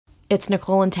It's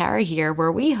Nicole and Tara here,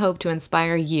 where we hope to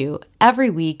inspire you every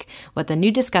week with a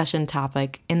new discussion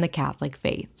topic in the Catholic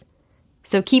faith.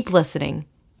 So keep listening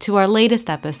to our latest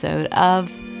episode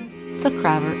of the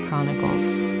Cravert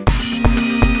Chronicles.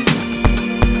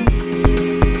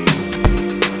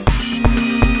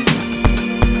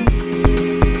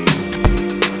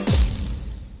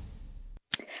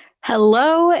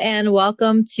 Hello and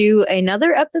welcome to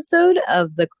another episode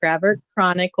of the Cravert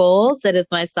Chronicles. It is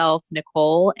myself,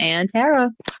 Nicole, and Tara.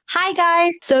 Hi,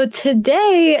 guys. So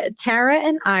today, Tara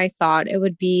and I thought it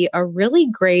would be a really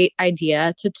great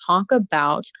idea to talk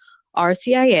about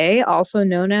RCIA, also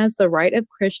known as the Rite of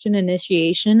Christian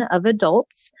Initiation of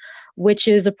Adults, which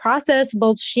is a process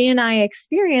both she and I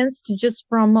experienced just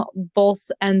from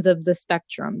both ends of the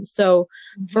spectrum. So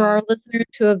for our listeners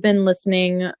who have been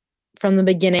listening from the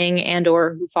beginning and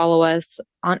or who follow us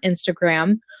on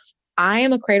Instagram, I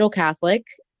am a cradle Catholic,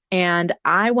 and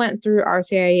I went through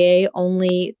RCIA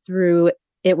only through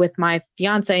it with my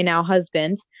fiance, now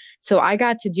husband. So I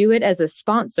got to do it as a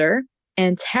sponsor,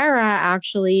 and Tara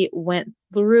actually went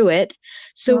through it.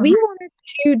 So we wanted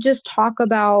to just talk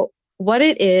about what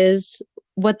it is,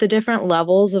 what the different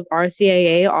levels of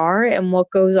RCIA are, and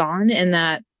what goes on in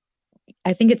that,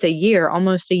 I think it's a year,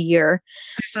 almost a year.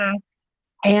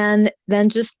 And then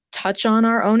just touch on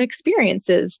our own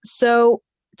experiences. So,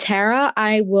 Tara,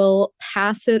 I will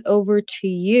pass it over to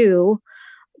you.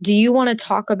 Do you want to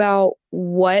talk about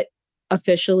what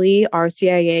officially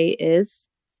RCIA is?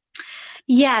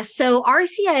 Yeah, so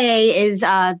RCIA is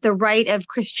the Rite of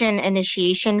Christian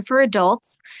Initiation for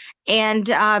Adults. And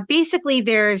basically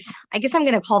there's, I guess I'm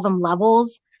going to call them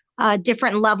levels,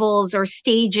 different levels or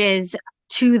stages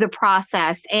to the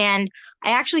process. And I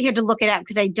actually had to look it up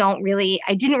because I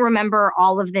didn't remember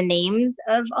all of the names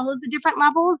of all of the different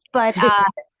levels, but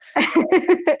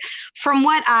from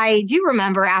what I do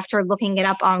remember after looking it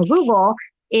up on Google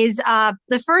is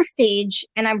the first stage,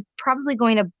 and I'm probably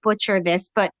going to butcher this,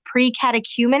 but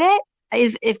pre-catechumenate,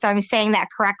 if I'm saying that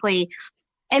correctly.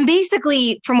 And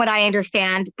basically, from what I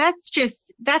understand, that's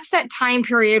that time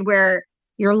period where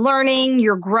you're learning,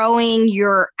 you're growing,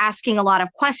 you're asking a lot of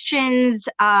questions.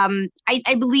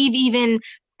 I believe even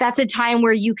that's a time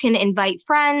where you can invite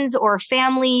friends or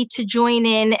family to join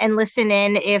in and listen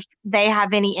in if they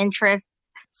have any interest.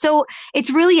 So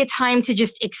it's really a time to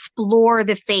just explore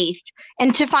the faith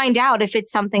and to find out if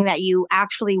it's something that you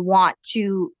actually want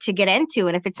to get into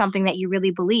and if it's something that you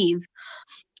really believe.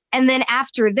 And then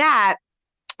after that,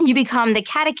 you become the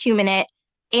catechumenate.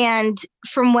 And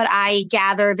from what I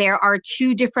gather, there are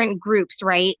two different groups,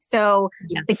 right? So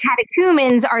yes. The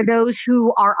catechumens are those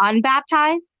who are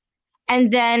unbaptized.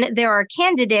 And then there are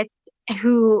candidates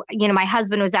who, my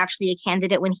husband was actually a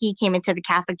candidate when he came into the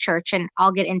Catholic Church, and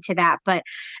I'll get into that. But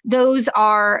those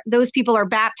people are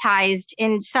baptized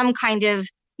in some kind of,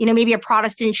 maybe a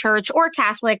Protestant church or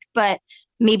Catholic, but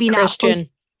maybe Christian. not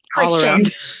Christian. All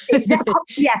around. Exactly.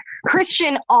 Yes,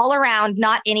 Christian all around,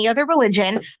 not any other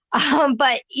religion.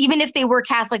 But even if they were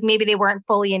Catholic, maybe they weren't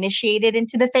fully initiated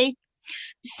into the faith.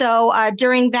 So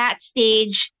during that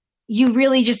stage, you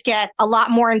really just get a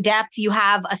lot more in depth. You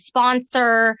have a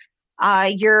sponsor.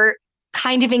 You're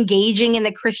kind of engaging in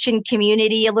the Christian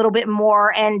community a little bit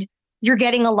more, and you're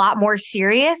getting a lot more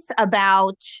serious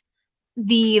about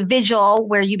the vigil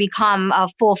where you become a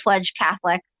full-fledged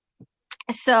Catholic.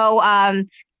 So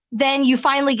then you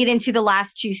finally get into the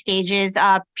last two stages.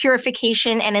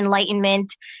 Purification and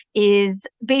enlightenment is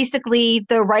basically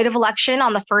the rite of election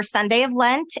on the first Sunday of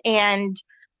Lent, and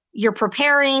you're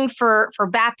preparing for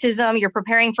baptism, you're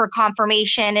preparing for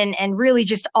confirmation, and really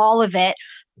just all of it.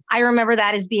 I remember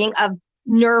that as being a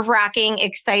nerve-wracking,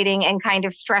 exciting, and kind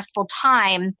of stressful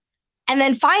time. And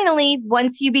then finally,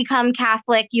 once you become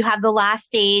Catholic, you have the last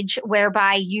stage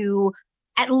whereby you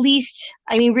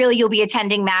really you'll be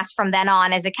attending Mass from then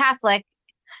on as a Catholic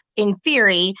in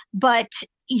theory, but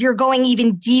you're going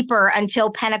even deeper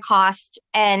until Pentecost,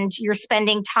 and you're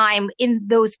spending time in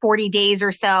those 40 days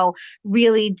or so,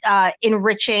 really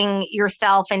enriching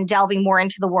yourself and delving more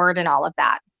into the Word and all of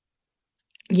that.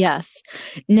 Yes.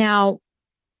 Now,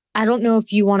 I don't know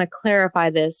if you want to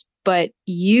clarify this, but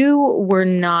you were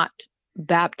not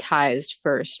baptized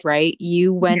first, right?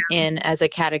 You went in as a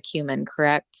catechumen,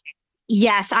 correct?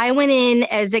 Yes, I went in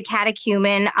as a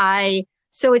catechumen.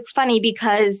 So it's funny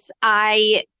because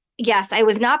I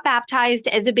was not baptized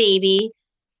as a baby.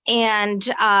 And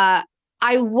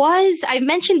I've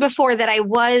mentioned before that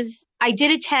I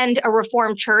did attend a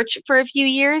Reformed church for a few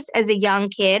years as a young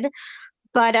kid.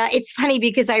 But it's funny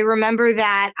because I remember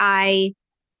that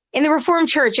in the Reformed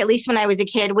church, at least when I was a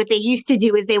kid, what they used to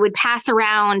do is they would pass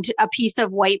around a piece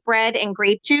of white bread and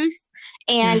grape juice.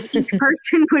 and each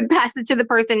person would pass it to the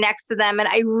person next to them. And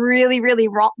I really, really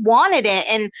wanted it.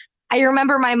 And I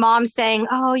remember my mom saying,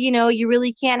 oh, you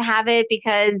really can't have it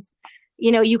because,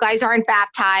 you guys aren't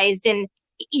baptized. And,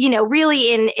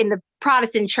 really in the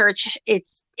Protestant church,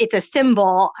 it's a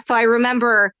symbol. So I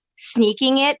remember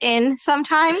sneaking it in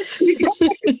sometimes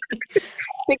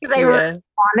because I really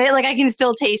want it. Like I can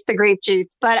still taste the grape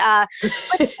juice, but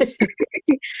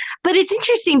but it's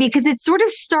interesting because it sort of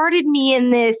started me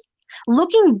in this.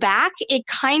 Looking back, it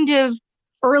kind of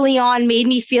early on made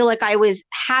me feel like I was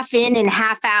half in and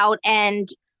half out, and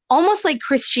almost like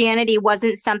Christianity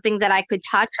wasn't something that I could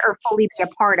touch or fully be a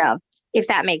part of, if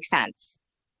that makes sense.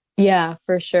 Yeah,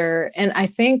 for sure. And I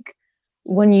think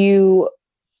when you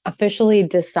officially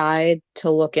decide to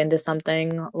look into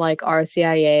something like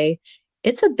RCIA,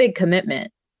 it's a big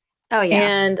commitment. Oh, yeah.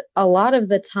 And a lot of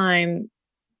the time,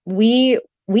 we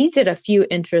did a few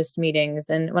interest meetings.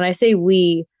 And when I say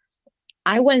we,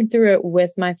 I went through it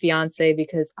with my fiance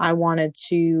because I wanted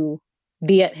to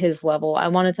be at his level. I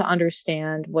wanted to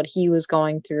understand what he was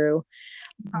going through.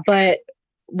 But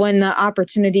when the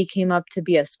opportunity came up to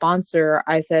be a sponsor,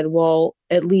 I said, well,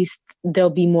 at least there'll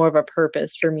be more of a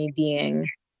purpose for me being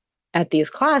at these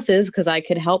classes because I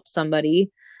could help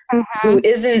somebody who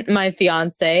isn't my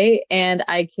fiance, and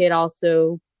I could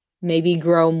also maybe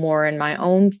grow more in my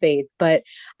own faith. But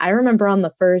I remember on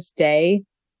the first day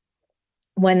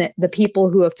when the people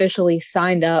who officially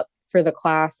signed up for the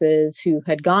classes, who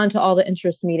had gone to all the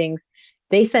interest meetings,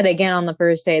 they said again on the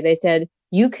first day, they said,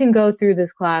 you can go through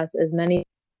this class as many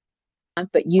times,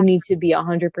 but you need to be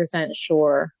 100%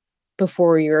 sure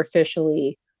before you're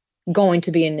officially going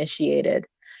to be initiated.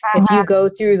 If you go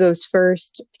through those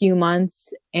first few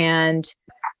months and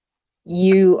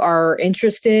you are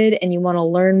interested and you want to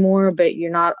learn more, but you're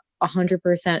not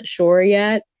 100% sure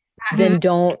yet, then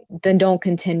don't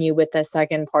continue with the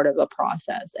second part of the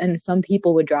process. And some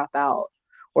people would drop out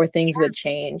or things would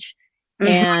change.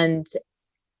 And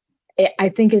I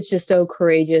think it's just so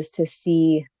courageous to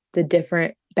see the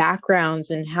different backgrounds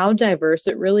and how diverse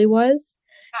it really was,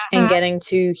 and getting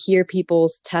to hear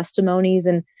people's testimonies.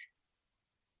 And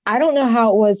I don't know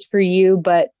how it was for you,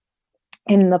 but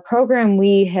in the program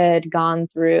we had gone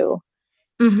through,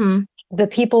 the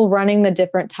people running the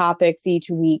different topics each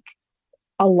week,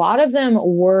 a lot of them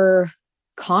were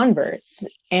converts,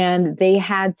 and they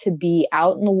had to be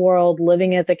out in the world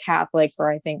living as a Catholic for,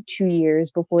 I think, 2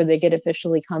 years before they could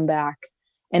officially come back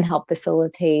and help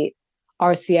facilitate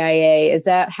RCIA. Is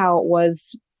that how it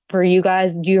was for you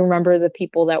guys? Do you remember the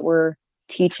people that were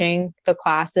teaching the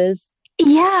classes?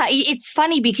 Yeah, it's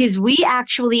funny because we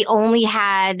actually only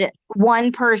had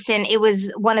one person. It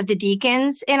was one of the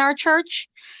deacons in our church,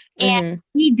 and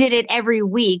he did it every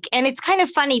week. And it's kind of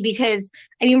funny because,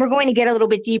 I mean, we're going to get a little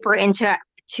bit deeper into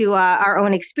our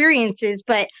own experiences.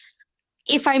 But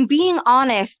if I'm being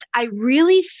honest, I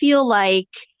really feel like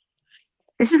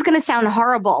this is going to sound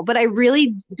horrible, but I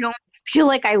really don't feel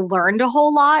like I learned a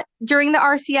whole lot during the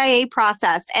RCIA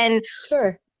process. And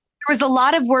Sure. there was a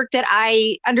lot of work that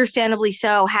I, understandably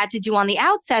so, had to do on the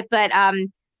outset, but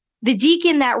the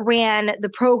deacon that ran the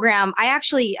program, I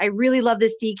really love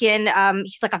this deacon.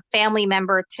 He's like a family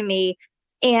member to me,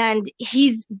 and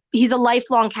he's a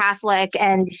lifelong Catholic.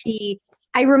 And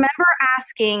I remember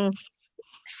asking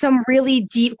some really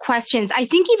deep questions. I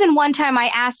think even one time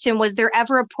I asked him, was there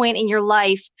ever a point in your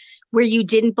life where you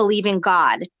didn't believe in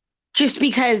God? Just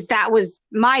because that was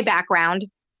my background.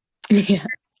 Yeah.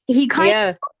 He kind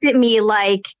of looked at me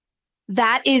like,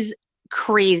 that is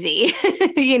crazy. So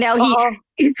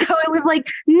it was like,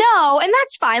 no, and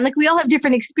that's fine. Like, we all have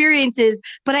different experiences,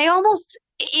 but it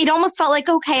almost felt like,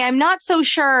 okay, I'm not so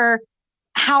sure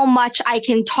how much I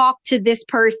can talk to this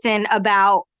person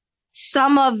about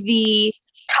some of the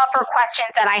tougher questions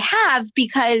that I have,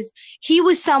 because he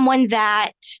was someone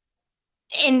that,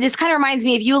 and this kind of reminds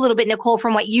me of you a little bit, Nicole,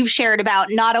 from what you've shared about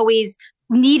not always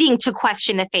needing to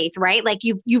question the faith, right? Like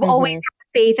you've always had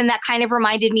faith, and that kind of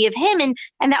reminded me of him,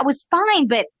 and that was fine.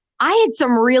 But I had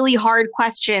some really hard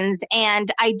questions, and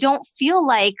I don't feel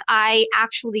like I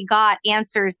actually got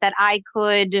answers that I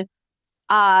could,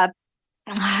 I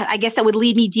guess that would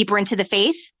lead me deeper into the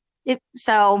faith.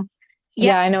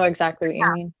 Yeah, I know exactly what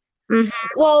you mean.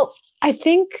 Well, I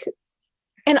think,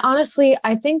 and honestly,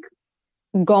 I think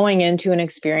going into an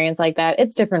experience like that,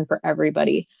 it's different for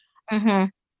everybody.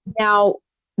 Now,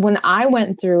 when I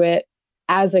went through it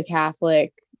as a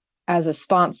Catholic, as a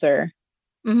sponsor,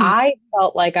 I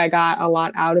felt like I got a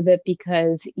lot out of it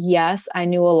because, yes, I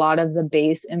knew a lot of the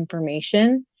base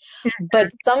information,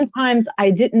 but sometimes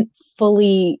I didn't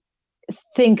fully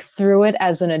think through it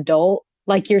as an adult.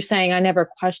 Like you're saying, I never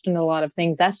questioned a lot of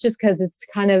things. That's just because it's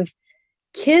kind of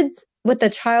kids with a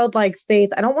childlike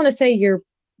faith, I don't want to say you're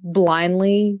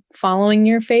blindly following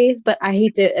your faith, but I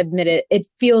hate to admit it, it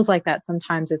feels like that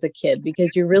sometimes as a kid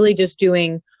because you're really just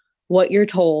doing what you're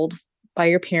told by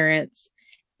your parents.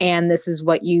 And this is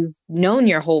what you've known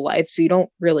your whole life. So you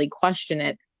don't really question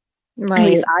it. At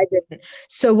least I didn't.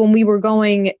 So when we were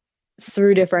going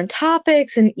through different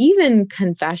topics and even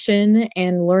confession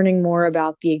and learning more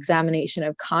about the examination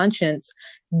of conscience,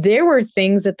 there were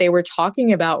things that they were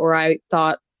talking about where I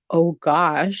thought, oh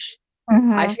gosh,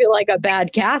 I feel like a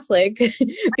bad Catholic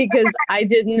because I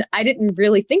didn't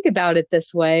really think about it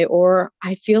this way, or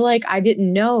I feel like I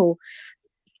didn't know.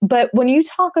 But when you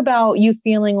talk about you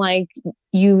feeling like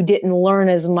you didn't learn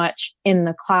as much in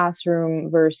the classroom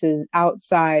versus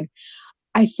outside,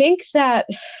 I think that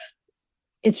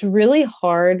it's really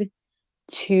hard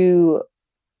to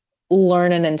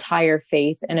learn an entire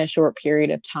faith in a short period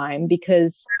of time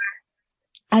because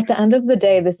at the end of the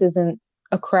day, this isn't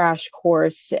a crash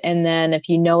course. And then if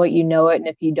you know it, you know it. And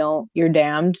if you don't, you're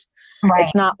damned. Right.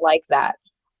 It's not like that.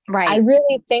 Right. I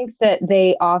really think that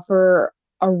they offer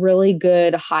a really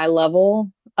good high level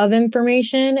of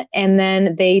information. And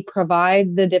then they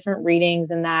provide the different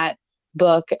readings in that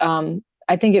book.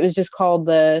 I think it was just called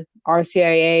the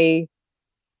RCIA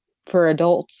for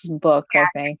adults book. I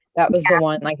think that was the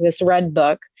one, like this red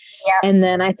book. And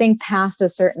then I think past a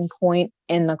certain point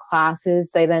in the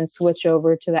classes, they then switch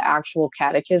over to the actual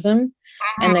catechism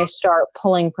and they start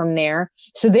pulling from there.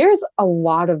 So there's a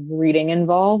lot of reading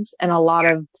involved and a lot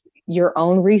of your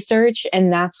own research.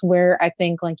 And that's where I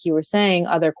think, like you were saying,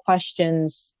 other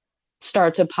questions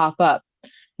start to pop up.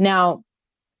 Now,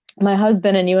 my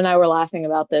husband and you and I were laughing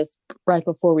about this right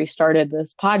before we started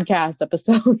this podcast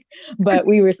episode, but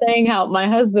we were saying how my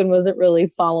husband wasn't really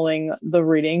following the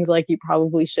readings like he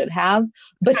probably should have,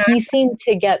 but he seemed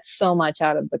to get so much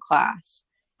out of the class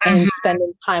and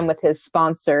spending time with his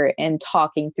sponsor and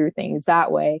talking through things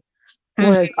that way.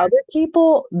 Whereas other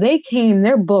people,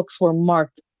 their books were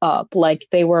marked up like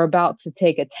they were about to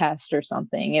take a test or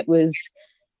something. It was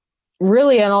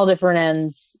really on all different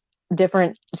ends,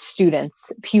 different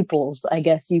students, pupils, I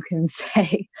guess you can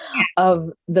say,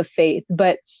 of the faith.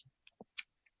 But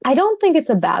I don't think it's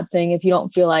a bad thing if you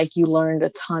don't feel like you learned a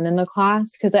ton in the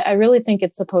class, because I really think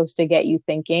it's supposed to get you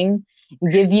thinking,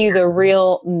 give you the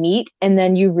real meat. And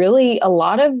then a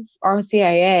lot of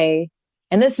RCIA,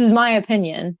 and this is my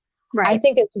opinion, I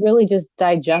think it's really just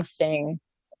digesting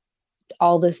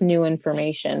all this new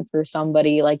information for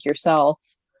somebody like yourself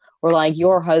or like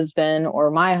your husband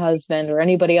or my husband or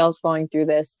anybody else going through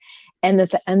this. And at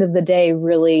the end of the day,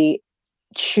 really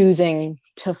choosing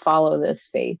to follow this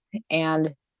faith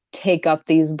and take up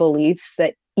these beliefs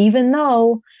that even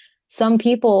though some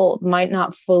people might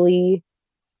not fully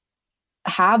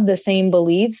have the same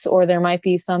beliefs, or there might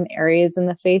be some areas in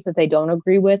the faith that they don't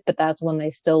agree with, but that's when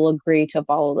they still agree to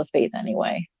follow the faith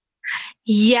anyway.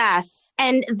 Yes.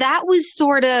 And that was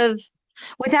sort of,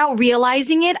 without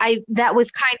realizing it, that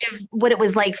was kind of what it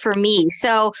was like for me.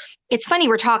 So it's funny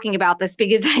we're talking about this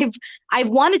because I've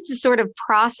wanted to sort of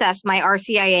process my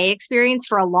RCIA experience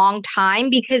for a long time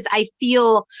because I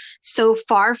feel so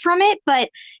far from it. But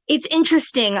it's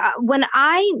interesting. When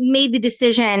I made the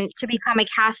decision to become a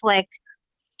Catholic,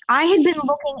 I had been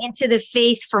looking into the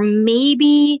faith for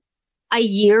maybe a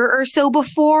year or so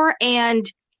before.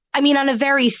 And I mean, on a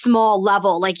very small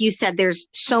level, like you said, there's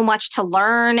so much to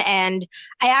learn. And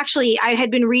I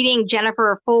had been reading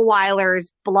Jennifer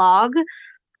Fulwiler's blog,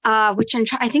 which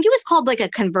I think it was called like a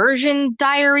conversion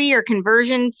diary or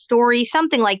conversion story,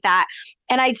 something like that.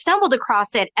 And I'd stumbled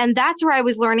across it. And that's where I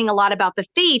was learning a lot about the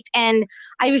faith. And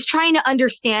I was trying to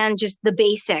understand just the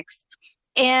basics.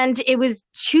 And it was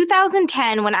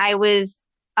 2010 when I was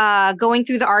going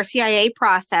through the RCIA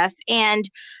process. And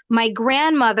my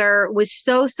grandmother was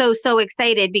so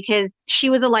excited because she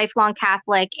was a lifelong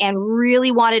Catholic and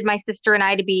really wanted my sister and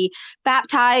I to be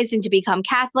baptized and to become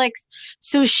Catholics.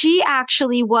 So she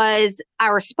actually was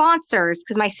our sponsors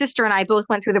because my sister and I both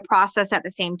went through the process at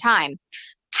the same time.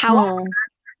 However,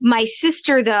 my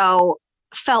sister, though,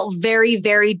 felt very,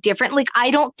 very different. Like,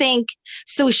 I don't think,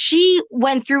 so she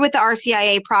went through with the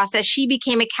RCIA process. She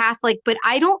became a Catholic, but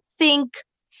I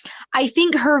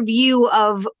think her view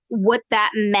of what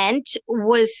that meant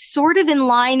was sort of in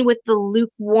line with the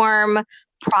lukewarm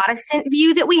Protestant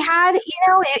view that we had. You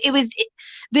know,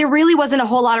 there really wasn't a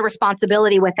whole lot of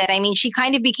responsibility with it. I mean, she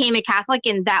kind of became a Catholic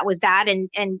and that was that.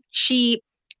 And she,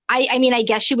 I mean, I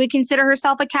guess she would consider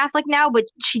herself a Catholic now, but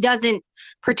she doesn't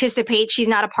participate. She's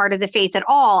not a part of the faith at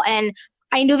all. And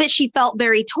I knew that she felt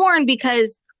very torn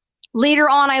because later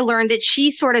on I learned that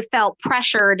she sort of felt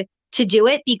pressured to do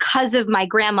it because of my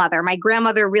grandmother. My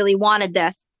grandmother really wanted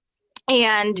this.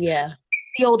 And Yeah.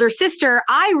 the older sister,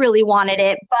 I really wanted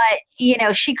it, but,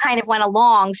 she kind of went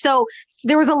along. So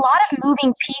there was a lot of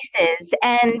moving pieces.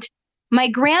 And my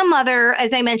grandmother,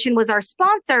 as I mentioned, was our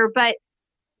sponsor, but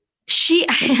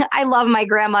I love my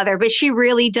grandmother, but she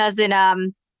really doesn't,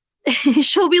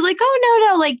 she'll be like, oh,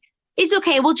 no, like, it's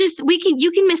okay.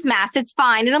 You can miss mass. It's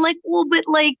fine. And I'm like, well, but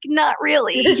like, not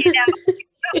really,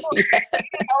 So, Yeah.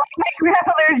 my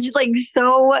grandmother is just like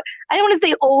so, I don't want to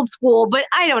say old school, but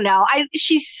I don't know.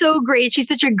 She's so great. She's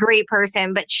such a great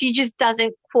person, but she just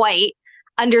doesn't quite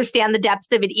understand the depths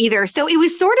of it either. So it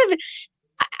was sort of,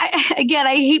 again,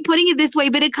 I hate putting it this way,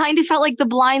 but it kind of felt like the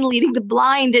blind leading the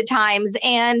blind at times.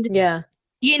 And, Yeah.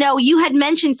 you had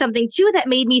mentioned something too that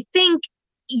made me think,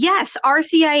 yes,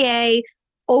 RCIA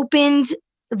opened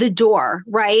the door,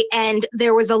 right? And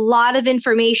there was a lot of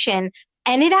information.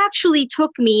 And it actually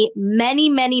took me many,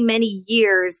 many, many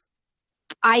years.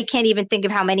 I can't even think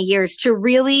of how many years to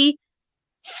really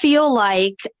feel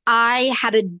like I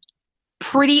had a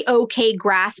pretty okay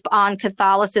grasp on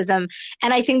Catholicism.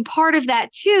 And I think part of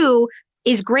that too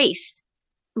is grace,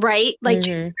 right? Like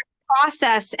just the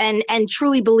process and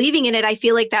truly believing in it. I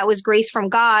feel like that was grace from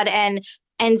God.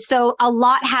 And so a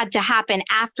lot had to happen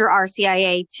after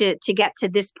RCIA to get to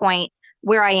this point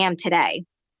where I am today.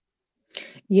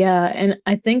 Yeah. And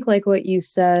I think like what you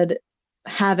said,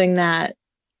 having that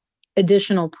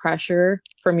additional pressure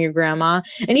from your grandma.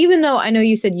 And even though I know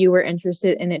you said you were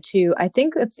interested in it too, I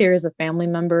think if there is a family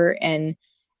member, and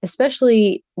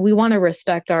especially we want to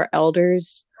respect our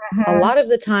elders. A lot of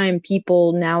the time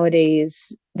people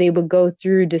nowadays, they would go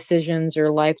through decisions or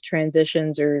life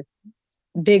transitions or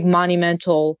big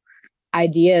monumental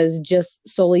ideas just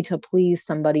solely to please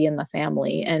somebody in the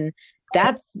family. And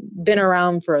that's been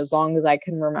around for as long as I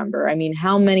can remember. I mean,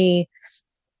 how many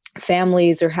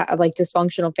families or like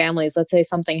dysfunctional families, let's say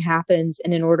something happens,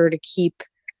 and in order to keep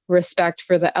respect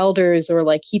for the elders or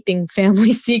like keeping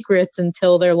family secrets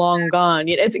until they're long gone,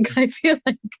 I feel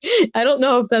like, I don't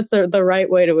know if that's the right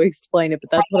way to explain it, but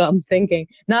that's what I'm thinking.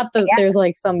 Not that there's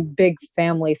like some big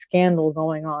family scandal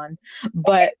going on,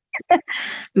 but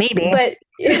Maybe. but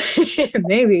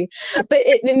maybe, but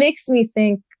it makes me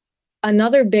think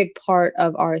another big part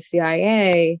of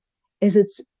RCIA is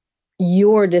it's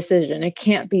your decision. It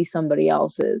can't be somebody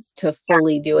else's to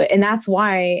fully do it. And that's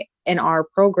why in our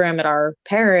program at our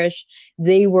parish,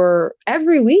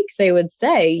 every week they would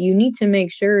say, you need to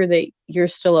make sure that you're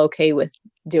still okay with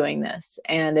doing this.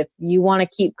 And if you want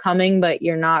to keep coming, but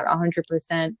you're not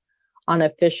 100%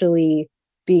 unofficially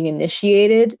being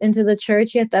initiated into the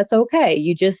church yet, that's okay.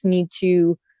 You just need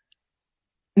to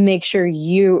make sure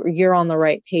you're on the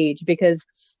right page, because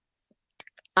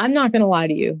I'm not going to lie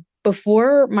to you.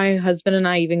 Before my husband and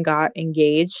I even got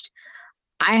engaged,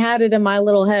 I had it in my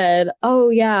little head,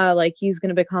 oh yeah, like he's going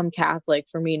to become Catholic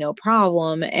for me, no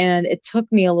problem. And it took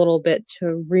me a little bit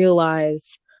to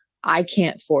realize I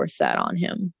can't force that on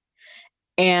him.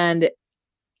 And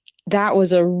that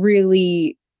was a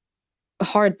really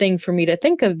hard thing for me to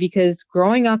think of, because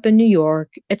growing up in New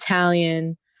York,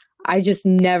 Italian, I just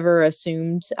never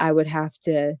assumed I would have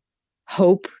to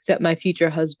hope that my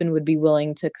future husband would be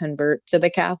willing to convert to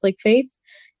the Catholic faith.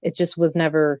 It just was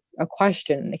never a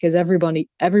question, because everybody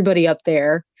up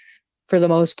there, for the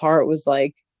most part, was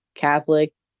like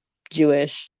Catholic,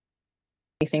 Jewish,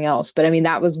 anything else. But I mean,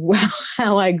 that was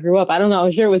how I grew up. I don't know.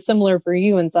 I'm sure it was similar for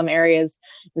you in some areas.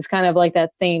 It was kind of like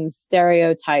that same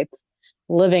stereotype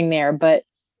living there. But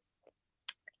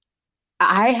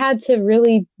I had to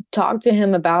really talk to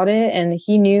him about it, and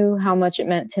he knew how much it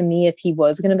meant to me if he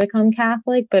was going to become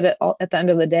Catholic. But at the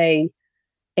end of the day,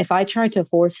 if I tried to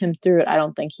force him through it, I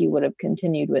don't think he would have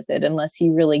continued with it unless he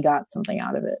really got something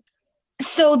out of it.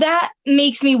 So that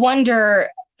makes me wonder,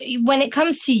 when it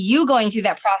comes to you going through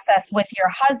that process with your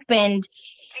husband,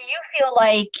 do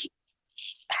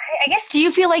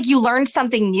you feel like you learned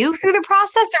something new through the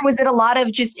process, or was it a lot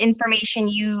of just information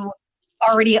you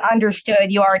already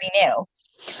understood, you already knew?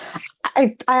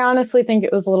 I honestly think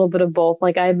it was a little bit of both.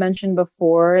 Like I had mentioned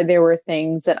before, there were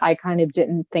things that I kind of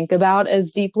didn't think about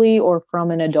as deeply or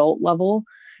from an adult level,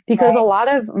 because a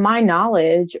lot of my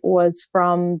knowledge was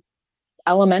from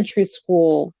elementary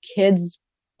school, kids'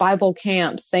 Bible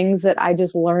camps, things that I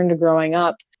just learned growing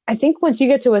up. I think once you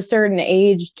get to a certain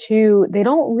age too, they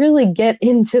don't really get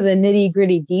into the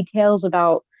nitty-gritty details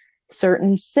about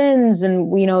certain sins and,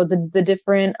 the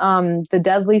different, the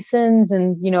deadly sins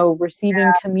and, receiving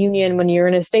communion when you're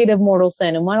in a state of mortal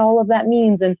sin and what all of that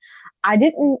means. And I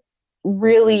didn't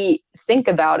really think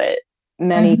about it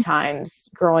many times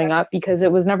growing up, because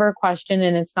it was never a question.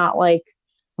 And it's not like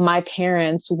my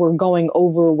parents were going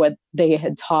over what they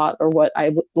had taught or what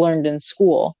I learned in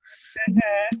school.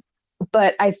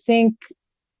 But I think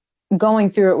going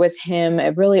through it with him,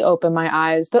 it really opened my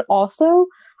eyes. But also,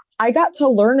 I got to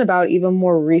learn about even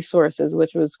more resources,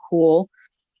 which was cool.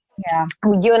 Yeah.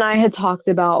 You and I had talked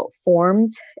about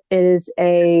Formed. It's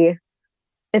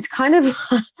kind of,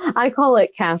 I call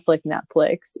it Catholic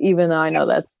Netflix, even though I know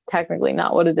that's technically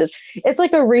not what it is. It's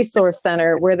like a resource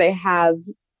center where they have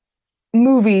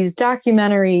movies,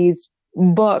 documentaries,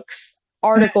 books,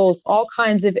 articles, all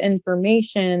kinds of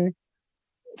information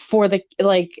for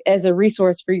as a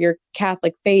resource for your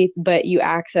Catholic faith, but you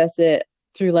access it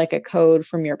through like a code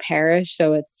from your parish.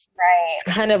 So it's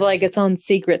kind of like its own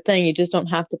secret thing. You just don't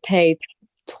have to pay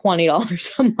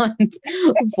 $20 a month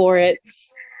for it.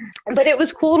 But it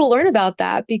was cool to learn about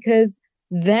that, because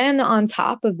then on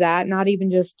top of that, not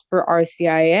even just for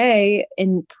RCIA,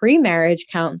 in pre-marriage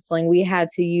counseling, we had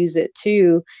to use it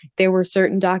too. There were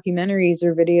certain documentaries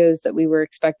or videos that we were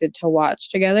expected to watch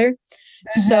together.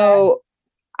 So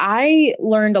I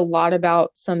learned a lot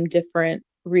about some different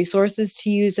resources to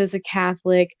use as a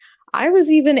Catholic. I was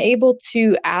even able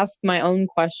to ask my own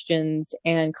questions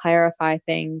and clarify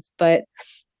things. But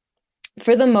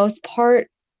for the most part,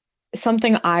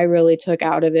 something I really took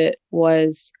out of it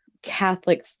was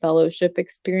Catholic fellowship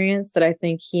experience that I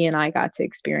think he and I got to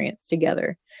experience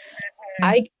together.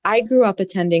 I grew up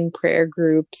attending prayer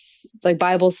groups, like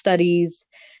Bible studies,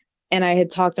 and I had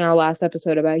talked in our last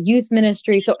episode about youth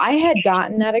ministry. So I had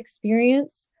gotten that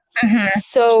experience.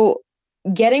 So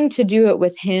getting to do it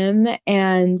with him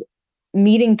and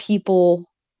meeting people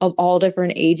of all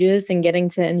different ages and getting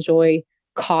to enjoy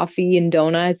coffee and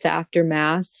donuts after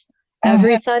Mass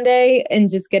every Sunday and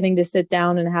just getting to sit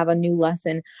down and have a new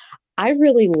lesson, I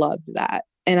really loved that.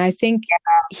 And I think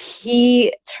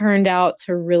he turned out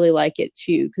to really like it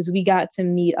too, because we got to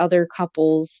meet other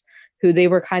couples who they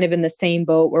were kind of in the same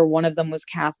boat, where one of them was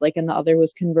Catholic and the other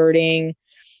was converting,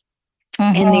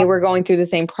 and they were going through the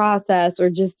same process, or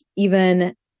just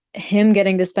even him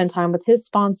getting to spend time with his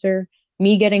sponsor,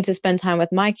 me getting to spend time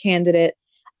with my candidate.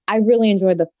 I really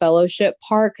enjoyed the fellowship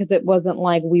part, because it wasn't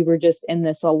like we were just in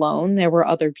this alone. There were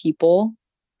other people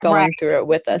going through it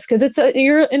with us, because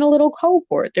you're in a little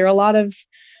cohort. There are a lot of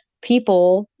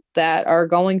people that are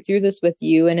going through this with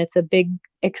you, and it's a big,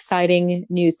 exciting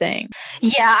new thing.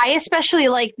 Yeah, I especially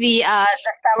like the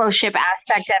fellowship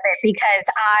aspect of it, because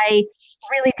I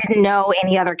really didn't know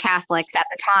any other Catholics at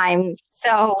the time.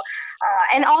 So,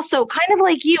 and also kind of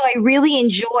like you, I really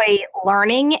enjoy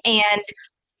learning, and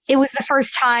it was the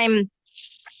first time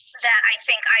that I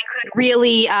think I could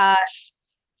really,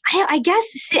 I guess,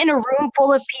 sit in a room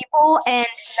full of people and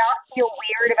not feel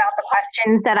weird about the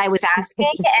questions that I was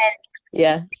asking.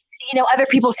 And other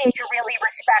people seem to really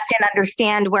respect and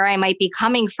understand where I might be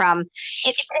coming from.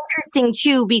 It's interesting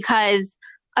too, because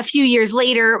a few years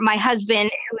later, my husband,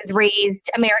 who was raised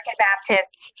American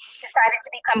Baptist, decided to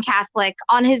become Catholic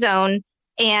on his own.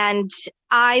 And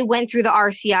I went through the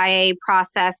RCIA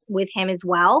process with him as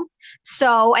well.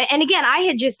 So, and again,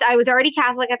 I was already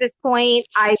Catholic at this point.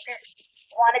 I just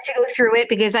wanted to go through it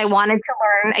because I wanted to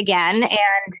learn again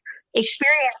and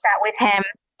experience that with him.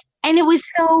 And it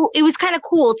was kind of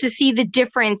cool to see the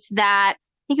difference that I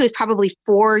think it was probably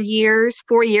 4 years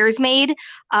made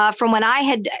from when I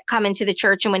had come into the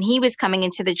church and when he was coming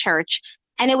into the church.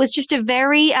 And it was just a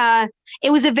very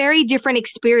different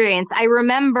experience. I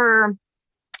remember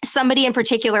somebody in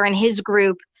particular in his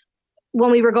group,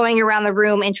 when we were going around the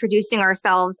room introducing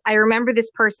ourselves, I remember this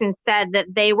person said that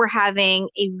they were having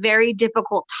a very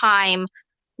difficult time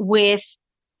with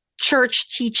church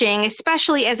teaching,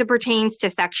 especially as it pertains to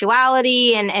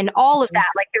sexuality and all of that,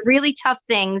 like the really tough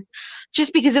things,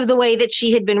 just because of the way that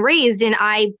she had been raised. And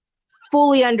I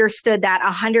fully understood that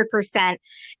 100%.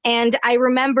 And I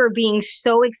remember being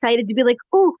so excited to be like,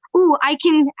 oh, I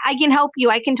can help you.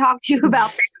 I can talk to you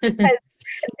about this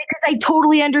because I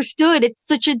totally understood. It's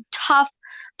such a tough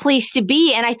place to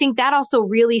be. And I think that also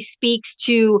really speaks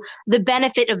to the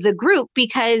benefit of the group,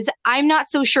 because I'm not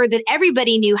so sure that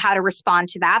everybody knew how to respond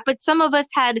to that, but some of us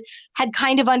had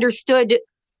kind of understood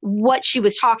what she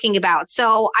was talking about.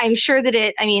 So I'm sure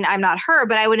that I'm not her,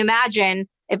 but I would imagine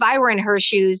if I were in her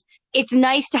shoes, it's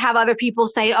nice to have other people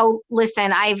say, oh,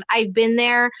 listen, I've been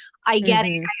there. I get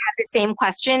it. I have the same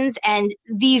questions, and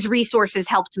these resources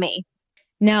helped me.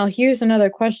 Now, here's another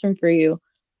question for you.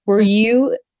 Were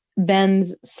you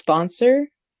Ben's sponsor?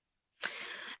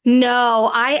 No,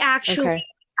 I actually,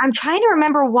 I'm trying to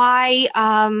remember why.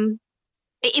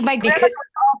 My grandmother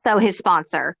was also his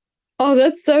sponsor. Oh,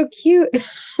 that's so cute.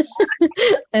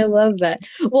 I love that.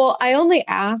 Well, I only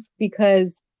ask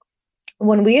because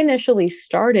when we initially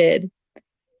started,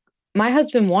 my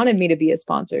husband wanted me to be a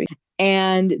sponsor,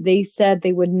 and they said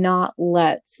they would not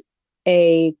let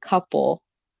a couple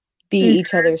be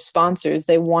each other's sponsors.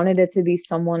 They wanted it to be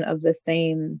someone of the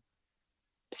same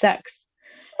sex.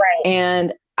 Right.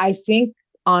 And I think,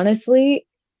 honestly,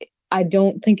 I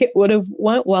don't think it would have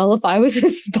went well if I was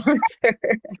his sponsor.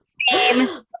 Same.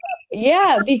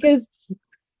 Yeah, because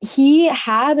he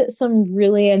had some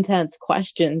really intense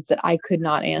questions that I could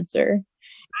not answer.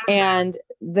 And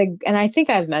I think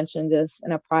I've mentioned this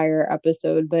in a prior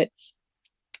episode, but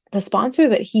the sponsor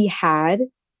that he had,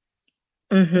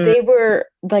 they were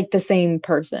like the same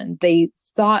person. They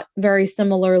thought very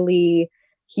similarly.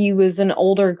 He was an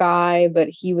older guy, but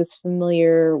he was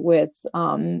familiar with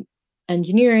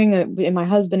engineering, and my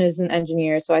husband is an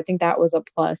engineer, so I think that was a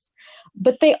plus.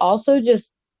 But they also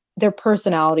just, their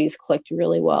personalities clicked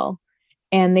really well,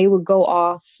 and they would go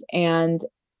off, and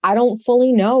I don't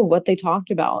fully know what they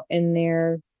talked about in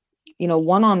their,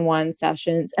 one-on-one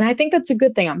sessions. And I think that's a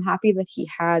good thing. I'm happy that he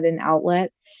had an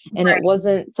outlet, and it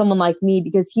wasn't someone like me,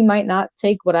 because he might not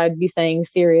take what I'd be saying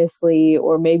seriously,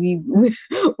 or maybe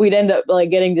we'd end up like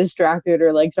getting distracted,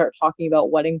 or like start talking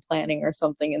about wedding planning or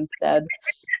something instead,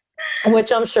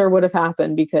 which I'm sure would have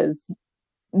happened, because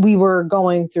we were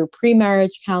going through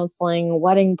pre-marriage counseling,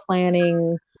 wedding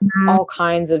planning, all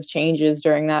kinds of changes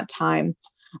during that time.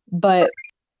 But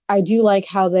I do like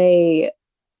how they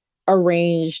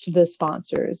arranged the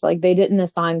sponsors. Like, they didn't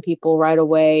assign people right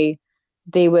away.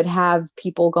 They would have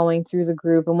people going through the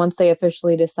group, and once they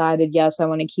officially decided, yes, I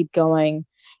want to keep going,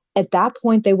 at that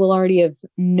point they will already have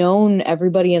known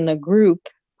everybody in the group.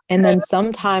 And then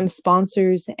sometimes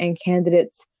sponsors and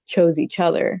candidates chose each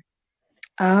other.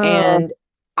 And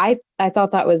I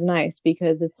thought that was nice,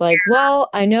 because it's like, well,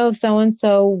 I know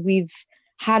so-and-so, we've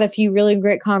had a few really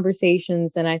great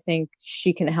conversations, and I think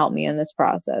she can help me in this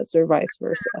process, or vice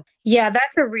versa. Yeah,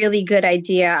 that's a really good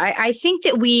idea. I think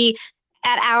that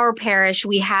at our parish,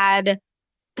 we had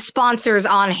sponsors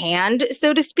on hand,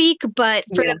 so to speak, but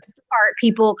for the most part,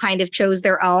 people kind of chose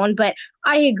their own. But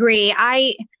I agree.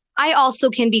 I also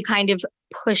can be kind of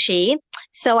pushy.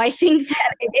 So I think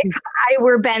that if I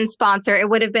were Ben's sponsor, it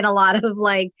would have been a lot of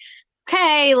like,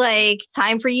 okay, like, it's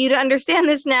time for you to understand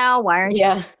this now. Why aren't you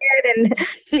scared? And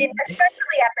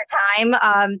especially at the time,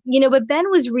 but Ben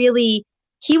was really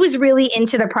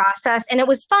into the process. And it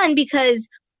was fun because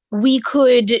we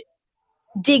could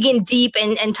dig in deep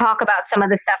and talk about some of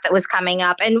the stuff that was coming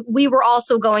up. And we were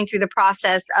also going through the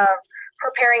process of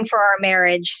preparing for our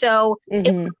marriage. So it was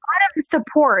a lot of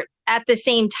support at the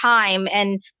same time.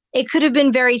 And it could have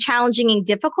been very challenging and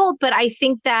difficult, but I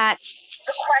think that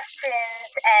the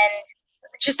questions and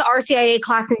just the RCIA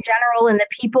class in general and the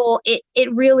people, it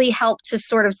really helped to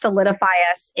sort of solidify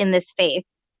us in this faith.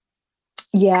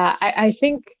 Yeah, I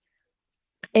think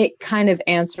it kind of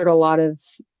answered a lot of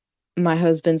my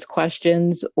husband's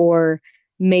questions, or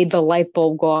made the light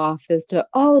bulb go off as to,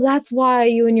 oh, that's why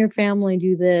you and your family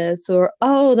do this, or,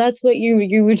 oh, that's what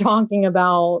you were talking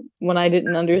about, when I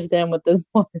didn't understand what this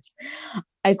was.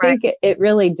 I think it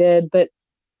really did, but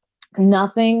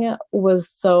nothing was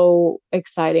so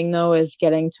exciting, though, as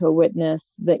getting to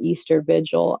witness the Easter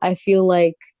Vigil. I feel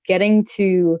like getting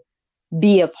to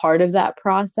be a part of that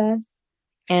process,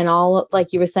 and all,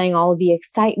 like you were saying, all of the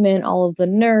excitement, all of the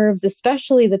nerves,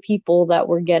 especially the people that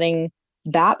were getting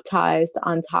baptized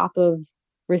on top of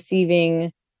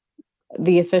receiving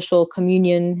the official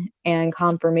communion and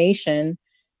confirmation.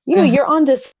 You're on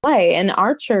display, and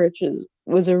our church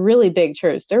was a really big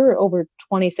church. There were over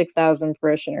 26,000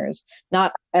 parishioners,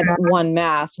 not at one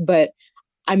mass, but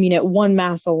I mean, at one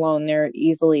mass alone, there are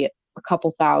easily a couple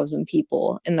thousand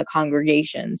people in the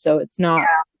congregation. So it's not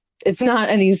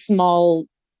any small,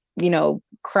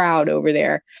 crowd over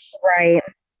there. Right.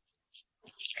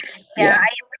 Yeah.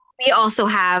 We also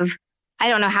have, I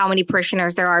don't know how many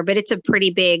parishioners there are, but it's a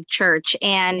pretty big church.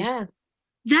 And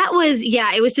that was,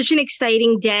 it was such an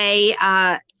exciting day.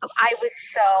 I was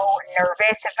so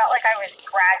nervous. It felt like I was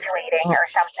graduating or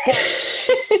something.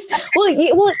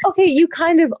 Well, okay, you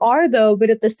kind of are, though,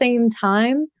 but at the same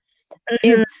time,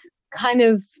 it's kind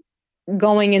of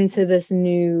going into this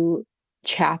new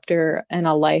chapter in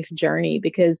a life journey,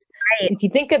 because if you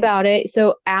think about it,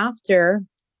 so after,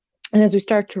 and as we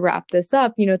start to wrap this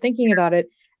up, thinking about it,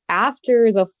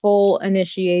 after the full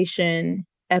initiation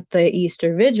at the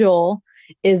Easter Vigil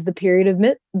is the period of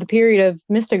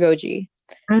mystagogy.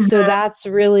 So that's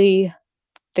really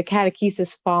the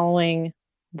catechesis following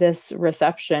this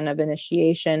reception of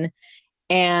initiation.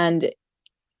 And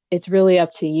it's really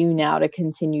up to you now to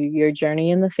continue your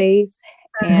journey in the faith.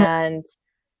 And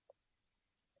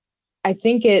I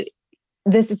think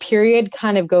this period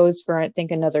kind of goes for, I think,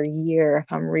 another year,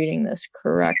 if I'm reading this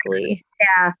correctly.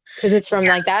 Yeah. Because it's from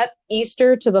like that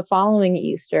Easter to the following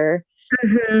Easter.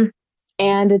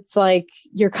 And it's like,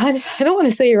 you're kind of, I don't want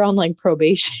to say you're on like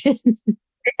probation,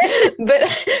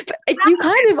 but you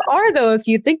kind of are though, if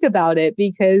you think about it,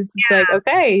 because it's like,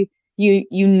 okay,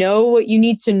 you know what you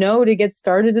need to know to get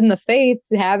started in the faith,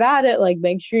 have at it. Like,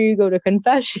 make sure you go to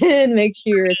confession, make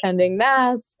sure you're attending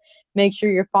mass, make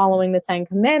sure you're following the 10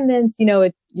 commandments.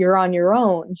 You're on your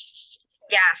own.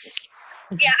 Yes.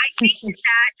 Yeah, I think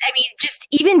that, I mean, just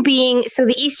even being, so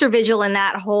the Easter Vigil and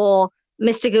that whole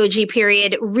mystagogy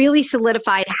period really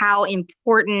solidified how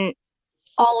important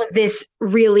all of this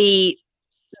really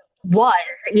was,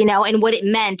 and what it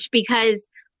meant, because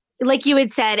like you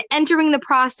had said, entering the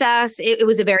process, it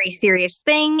was a very serious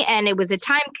thing, and it was a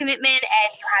time commitment,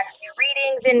 and you had to do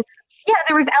readings, and yeah,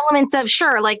 there was elements of,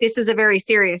 sure, like, this is a very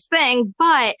serious thing,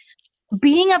 but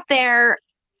being up there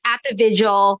at the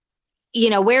vigil,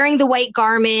 wearing the white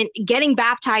garment, getting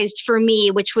baptized for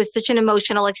me, which was such an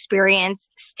emotional experience,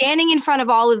 standing in front of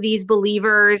all of these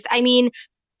believers. I mean,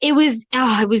 it was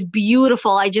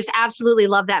beautiful. I just absolutely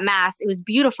love that mass. It was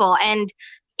beautiful. And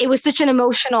it was such an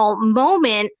emotional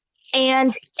moment. And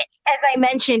as I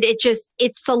mentioned,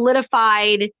 it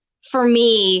solidified for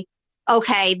me,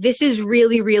 okay, this is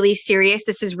really, really serious.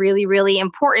 This is really, really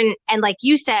important. And like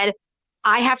you said,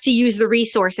 I have to use the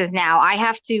resources now. I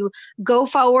have to go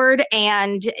forward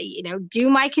and,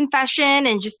 do my confession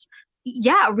and just,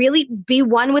 really be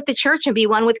one with the church and be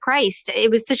one with Christ. It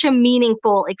was such a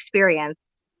meaningful experience.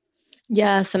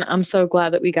 Yes, and I'm so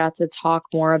glad that we got to talk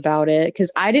more about it,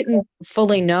 because I didn't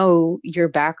fully know your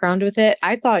background with it.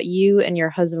 I thought you and your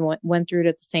husband went through it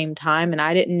at the same time, and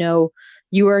I didn't know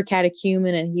you were a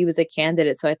catechumen and he was a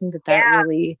candidate. So I think that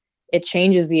really, it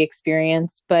changes the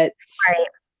experience. But right.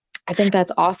 I think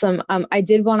that's awesome. I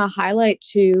did want to highlight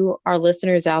to our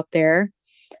listeners out there,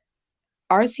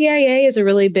 RCIA is a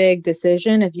really big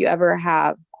decision. If you ever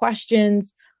have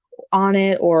questions on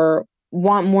it or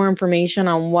want more information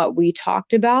on what we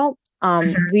talked about,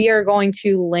 we are going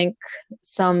to link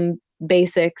some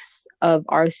basics of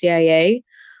RCIA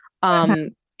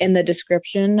in the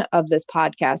description of this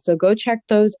podcast. So go check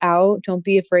those out. Don't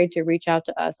be afraid to reach out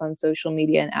to us on social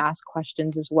media and ask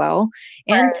questions as well.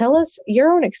 And tell us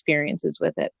your own experiences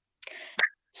with it.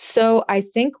 So I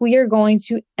think we are going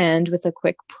to end with a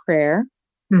quick prayer.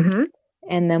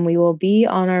 And then we will be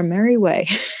on our merry way.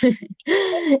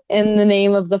 In the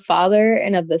name of the Father,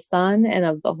 and of the Son, and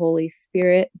of the Holy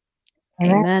Spirit.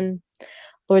 Amen.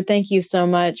 Lord, thank you so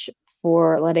much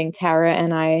for letting Tara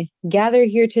and I gather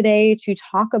here today to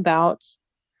talk about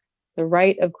the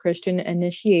rite of Christian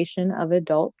initiation of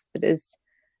adults. It is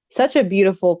such a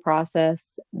beautiful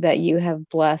process that you have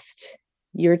blessed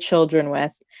your children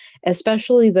with,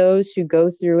 especially those who go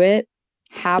through it,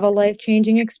 have a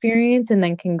life-changing experience, and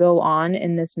then can go on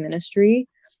in this ministry.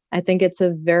 I think it's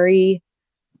a very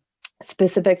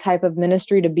specific type of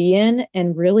ministry to be in,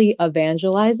 and really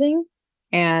evangelizing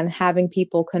and having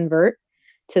people convert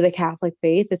to the Catholic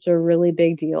faith. It's a really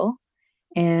big deal.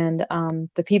 And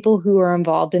the people who are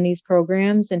involved in these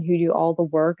programs and who do all the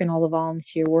work and all the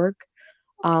volunteer work,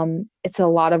 it's a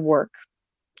lot of work.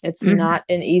 It's not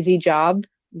an easy job.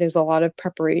 There's a lot of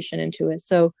preparation into it.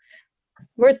 So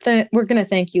we're going to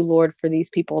thank you, Lord, for these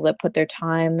people that put their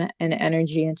time and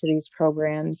energy into these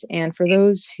programs. And for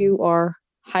those who are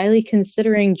highly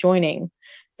considering joining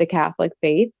the Catholic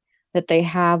faith, that they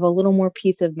have a little more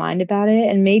peace of mind about it.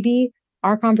 And maybe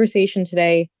our conversation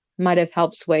today might have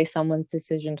helped sway someone's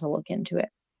decision to look into it.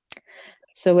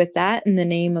 So with that, in the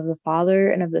name of the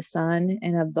Father, and of the Son,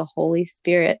 and of the Holy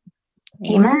Spirit.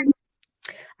 Amen.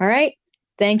 All right.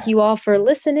 Thank you all for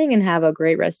listening, and have a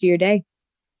great rest of your day.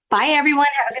 Bye, everyone.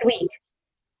 Have a good week.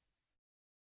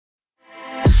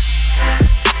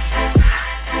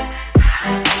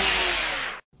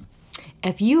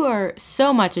 If you are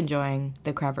so much enjoying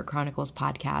the Cravat Chronicles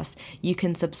podcast, you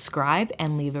can subscribe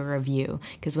and leave a review,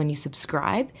 because when you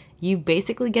subscribe, you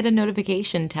basically get a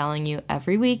notification telling you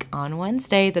every week on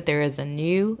Wednesday that there is a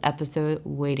new episode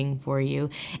waiting for you.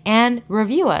 And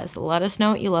review us. Let us know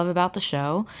what you love about the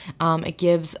show. It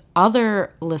gives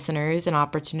other listeners an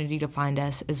opportunity to find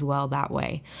us as well that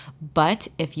way. But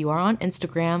if you are on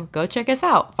Instagram, go check us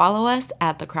out. Follow us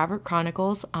at the Cravat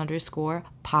Chronicles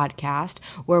 _podcast,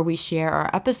 where we share our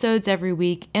episodes every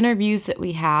week, interviews that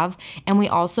we have, and we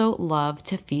also love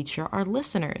to feature our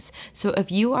listeners. So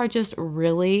if you are just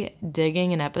really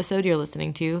digging an episode you're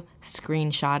listening to,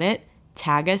 screenshot it,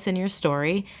 tag us in your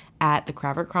story at the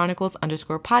Cravat Chronicles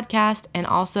 _podcast. And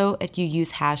also, if you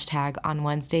use hashtag on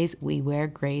Wednesdays, we wear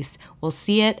grace. We'll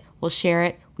see it, we'll share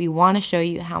it. We want to show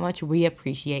you how much we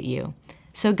appreciate you.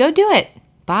 So go do it.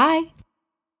 Bye.